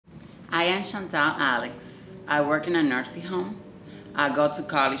I am Chantal Alex. I work in a nursing home. I go to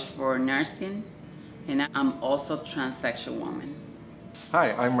college for nursing, and I'm also a transsexual woman.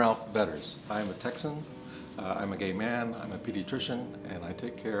 Hi, I'm Ralph Vetters. I'm a Texan, I'm a gay man, I'm a pediatrician, and I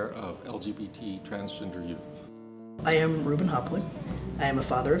take care of LGBT transgender youth. I am Reuben Hopwood. I am a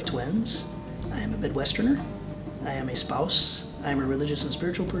father of twins. I am a Midwesterner. I am a spouse. I am a religious and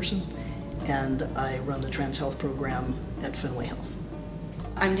spiritual person, and I run the Trans Health program at Fenway Health.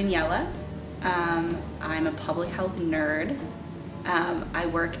 I'm Daniela. I'm a public health nerd. I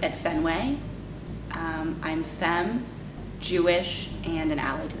work at Fenway. I'm femme, Jewish, and an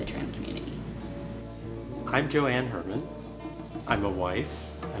ally to the trans community. I'm Joanne Herman. I'm a wife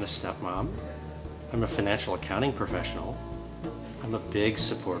and a stepmom. I'm a financial accounting professional. I'm a big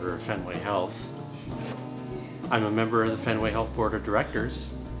supporter of Fenway Health. I'm a member of the Fenway Health Board of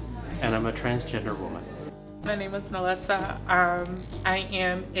Directors, and I'm a transgender woman. My name is Melissa. I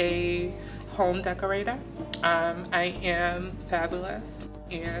am a home decorator. I am fabulous,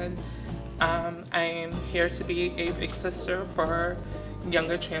 and I am here to be a big sister for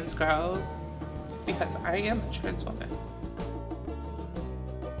younger trans girls because I am a trans woman.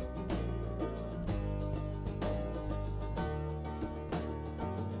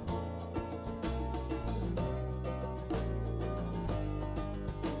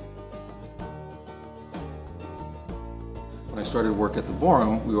 When I started work at the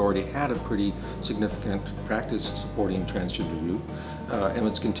Borum, we already had a pretty significant practice supporting transgender youth, and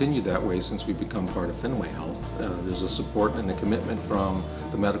it's continued that way since we've become part of Fenway Health. There's a support and a commitment from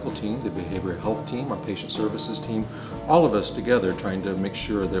the medical team, the behavioral health team, our patient services team, all of us together trying to make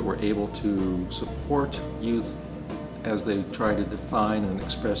sure that we're able to support youth as they try to define and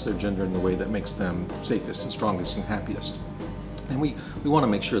express their gender in the way that makes them safest and strongest and happiest. And we want to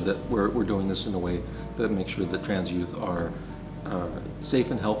make sure that we're doing this in a way that makes sure that trans youth are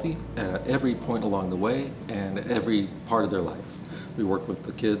safe and healthy at every point along the way and every part of their life. We work with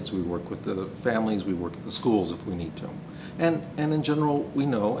the kids, we work with the families, we work with the schools if we need to. And in general, we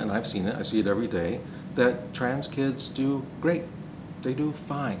know, and I've seen it, I see it every day, that trans kids do great. They do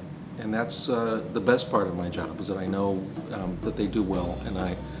fine. And that's the best part of my job, is that I know that they do well, and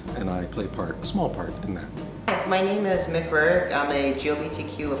I play a small part in that. My name is Mick Rurk. I'm a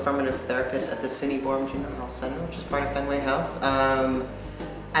GLBTQ affirmative therapist at the SUNY Borum Junior Health Center, which is part of Fenway Health.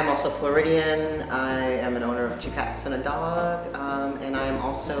 I'm also Floridian. I am an owner of 2 cats and a dog, and I am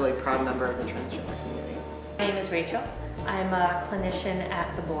also a proud member of the transgender community. My name is Rachel. I'm a clinician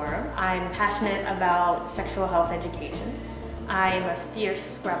at the Borum. I'm passionate about sexual health education. I am a fierce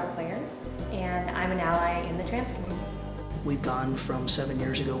Scrabble player, and I'm an ally in the trans community. We've gone from 7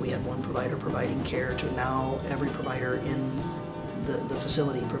 years ago, we had one provider providing care, to now every provider in the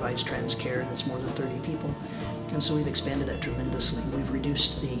facility provides trans care, and it's more than 30 people. And so we've expanded that tremendously. We've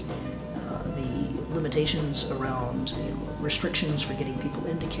reduced the limitations around restrictions for getting people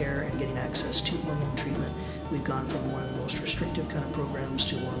into care and getting access to hormone treatment. We've gone from one of the most restrictive kind of programs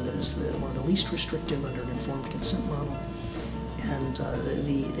to one that is one of the least restrictive under an informed consent model. And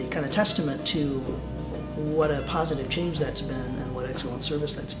the kind of testament to what a positive change that's been and what excellent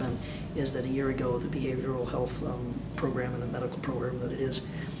service that's been is that a year ago the behavioral health program and the medical program that it is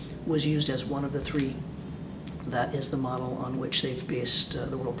was used as one of the 3. That is the model on which they've based,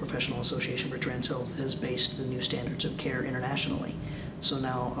 the World Professional Association for Trans Health has based the new standards of care internationally. So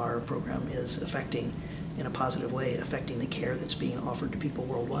now our program is affecting, in a positive way, affecting the care that's being offered to people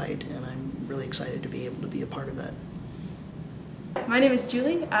worldwide, and I'm really excited to be able to be a part of that. My name is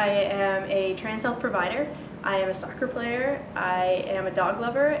Julie. I am a trans health provider. I am a soccer player. I am a dog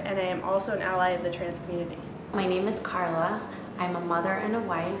lover, and I am also an ally of the trans community. My name is Carla. I'm a mother and a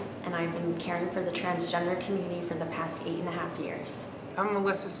wife, and I've been caring for the transgender community for the past 8.5 years. I'm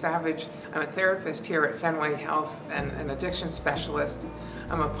Melissa Savage. I'm a therapist here at Fenway Health and an addiction specialist.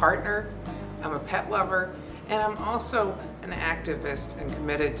 I'm a partner, I'm a pet lover, and I'm also an activist and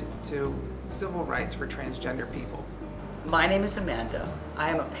committed to civil rights for transgender people. My name is Amanda. I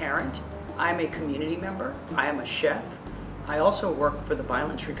am a parent, I am a community member, I am a chef. I also work for the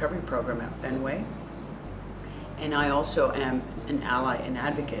Violence Recovery Program at Fenway, and I also am an ally and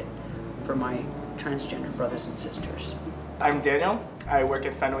advocate for my transgender brothers and sisters. I'm Daniel. I work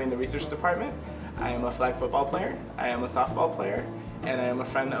at Fenway in the research department. I am a flag football player, I am a softball player, and I am a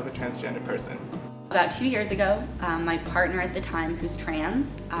friend of a transgender person. About 2 years ago, my partner at the time, who's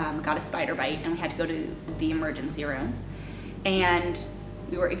trans, got a spider bite, and we had to go to the emergency room. And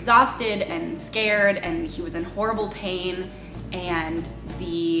we were exhausted and scared, and he was in horrible pain, and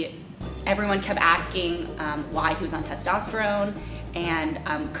everyone kept asking why he was on testosterone, and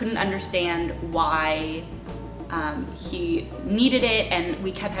couldn't understand why He needed it, and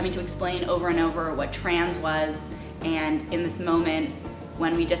we kept having to explain over and over what trans was. And in this moment,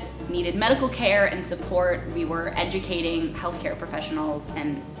 when we just needed medical care and support, we were educating healthcare professionals,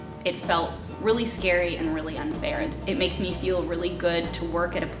 and it felt really scary and really unfair. It makes me feel really good to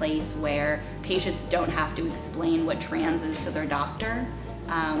work at a place where patients don't have to explain what trans is to their doctor.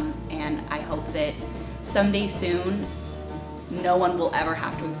 And I hope that someday soon, no one will ever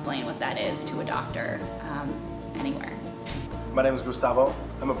have to explain what that is to a doctor anywhere. My name is Gustavo.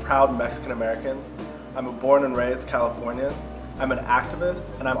 I'm a proud Mexican American. I'm a born and raised Californian. I'm an activist,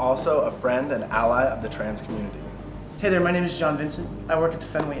 and I'm also a friend and ally of the trans community. Hey there, my name is John Vincent. I work at the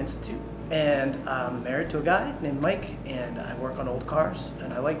Fenway Institute, and I'm married to a guy named Mike, and I work on old cars,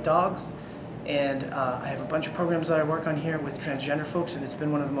 and I like dogs, and I have a bunch of programs that I work on here with transgender folks, and it's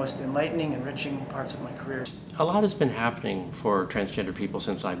been one of the most enlightening, enriching parts of my career. A lot has been happening for transgender people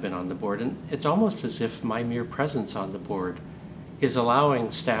since I've been on the board, and it's almost as if my mere presence on the board is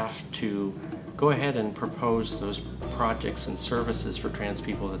allowing staff to go ahead and propose those projects and services for trans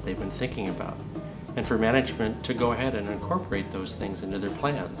people that they've been thinking about, and for management to go ahead and incorporate those things into their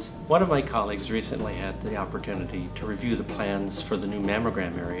plans. One of my colleagues recently had the opportunity to review the plans for the new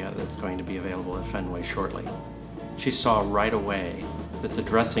mammogram area that's going to be available at Fenway shortly. She saw right away that the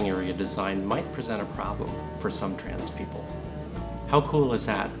dressing area design might present a problem for some trans people. How cool is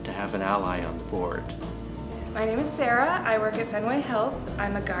that to have an ally on the board? My name is Sarah. I work at Fenway Health.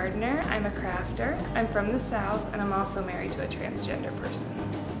 I'm a gardener, I'm a crafter, I'm from the South, and I'm also married to a transgender person.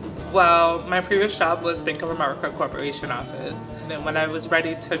 Well, my previous job was Bank of America Corporation office. And when I was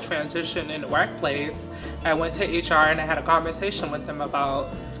ready to transition in the workplace, I went to HR and I had a conversation with them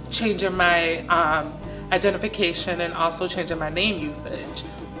about changing my identification and also changing my name usage.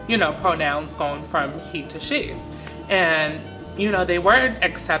 You know, pronouns going from he to she. And you know, they weren't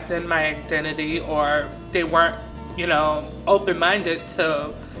accepting my identity, or they weren't, you know, open-minded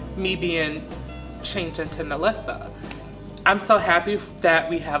to me being changed into Nalissa. I'm so happy that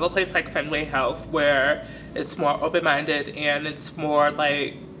we have a place like Fenway Health where it's more open-minded and it's more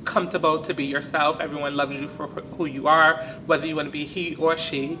like comfortable to be yourself. Everyone loves you for who you are, whether you want to be he or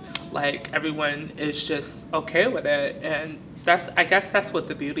she. Like, everyone is just okay with it, and I guess that's what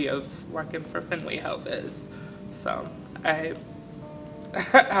the beauty of working for Fenway Health is. So I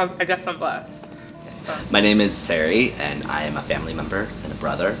guess I'm blessed. So. My name is Sari, and I am a family member and a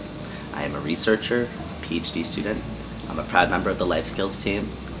brother. I am a researcher, PhD student. I'm a proud member of the life skills team.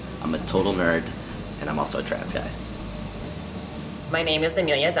 I'm a total nerd, and I'm also a trans guy. My name is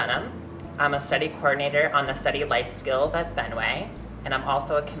Amelia Dunham. I'm a study coordinator on the study life skills at Fenway, and I'm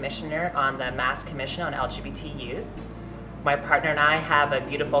also a commissioner on the Mass Commission on LGBT Youth. My partner and I have a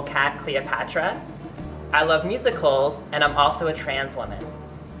beautiful cat, Cleopatra. I love musicals, and I'm also a trans woman.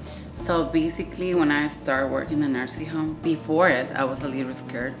 So basically, when I started working in a nursing home, before it, I was a little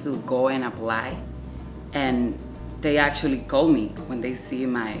scared to go and apply. And they actually called me when they see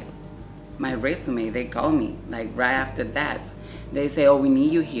my resume. They called me, like right after that. They say, oh, we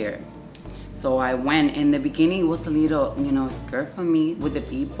need you here. So I went. In the beginning, it was a little, you know, scared for me with the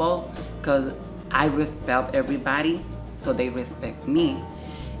people, because I respect everybody, so they respect me.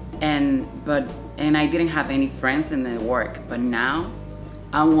 And I didn't have any friends in the work, but now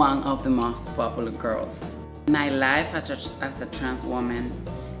I'm one of the most popular girls. My life as a trans woman,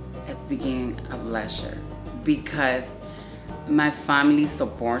 it's been a pleasure because my family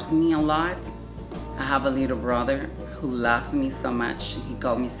supports me a lot. I have a little brother who loves me so much. He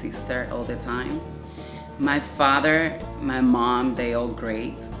called me sister all the time. My father, my mom, they all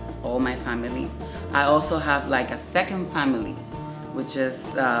great, all my family. I also have like a second family, which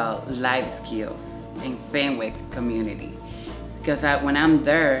is life skills in Fenway community. Because when I'm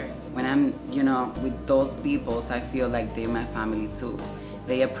there, when I'm, you know, with those people, I feel like they're my family too.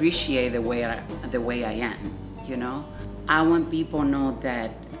 They appreciate the way I am, you know? I want people to know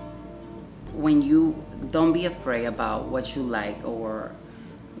that when you don't be afraid about what you like or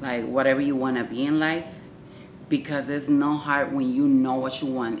like whatever you want to be in life, because it's no hard when you know what you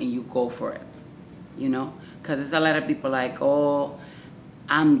want and you go for it, you know? Because there's a lot of people like, oh,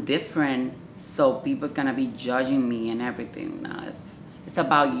 I'm different, so people's gonna be judging me and everything. No, it's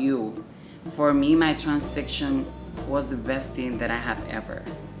about you. For me, my transition was the best thing that I have ever,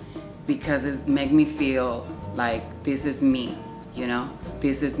 because it made me feel like this is me, you know?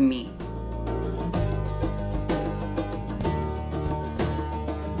 This is me.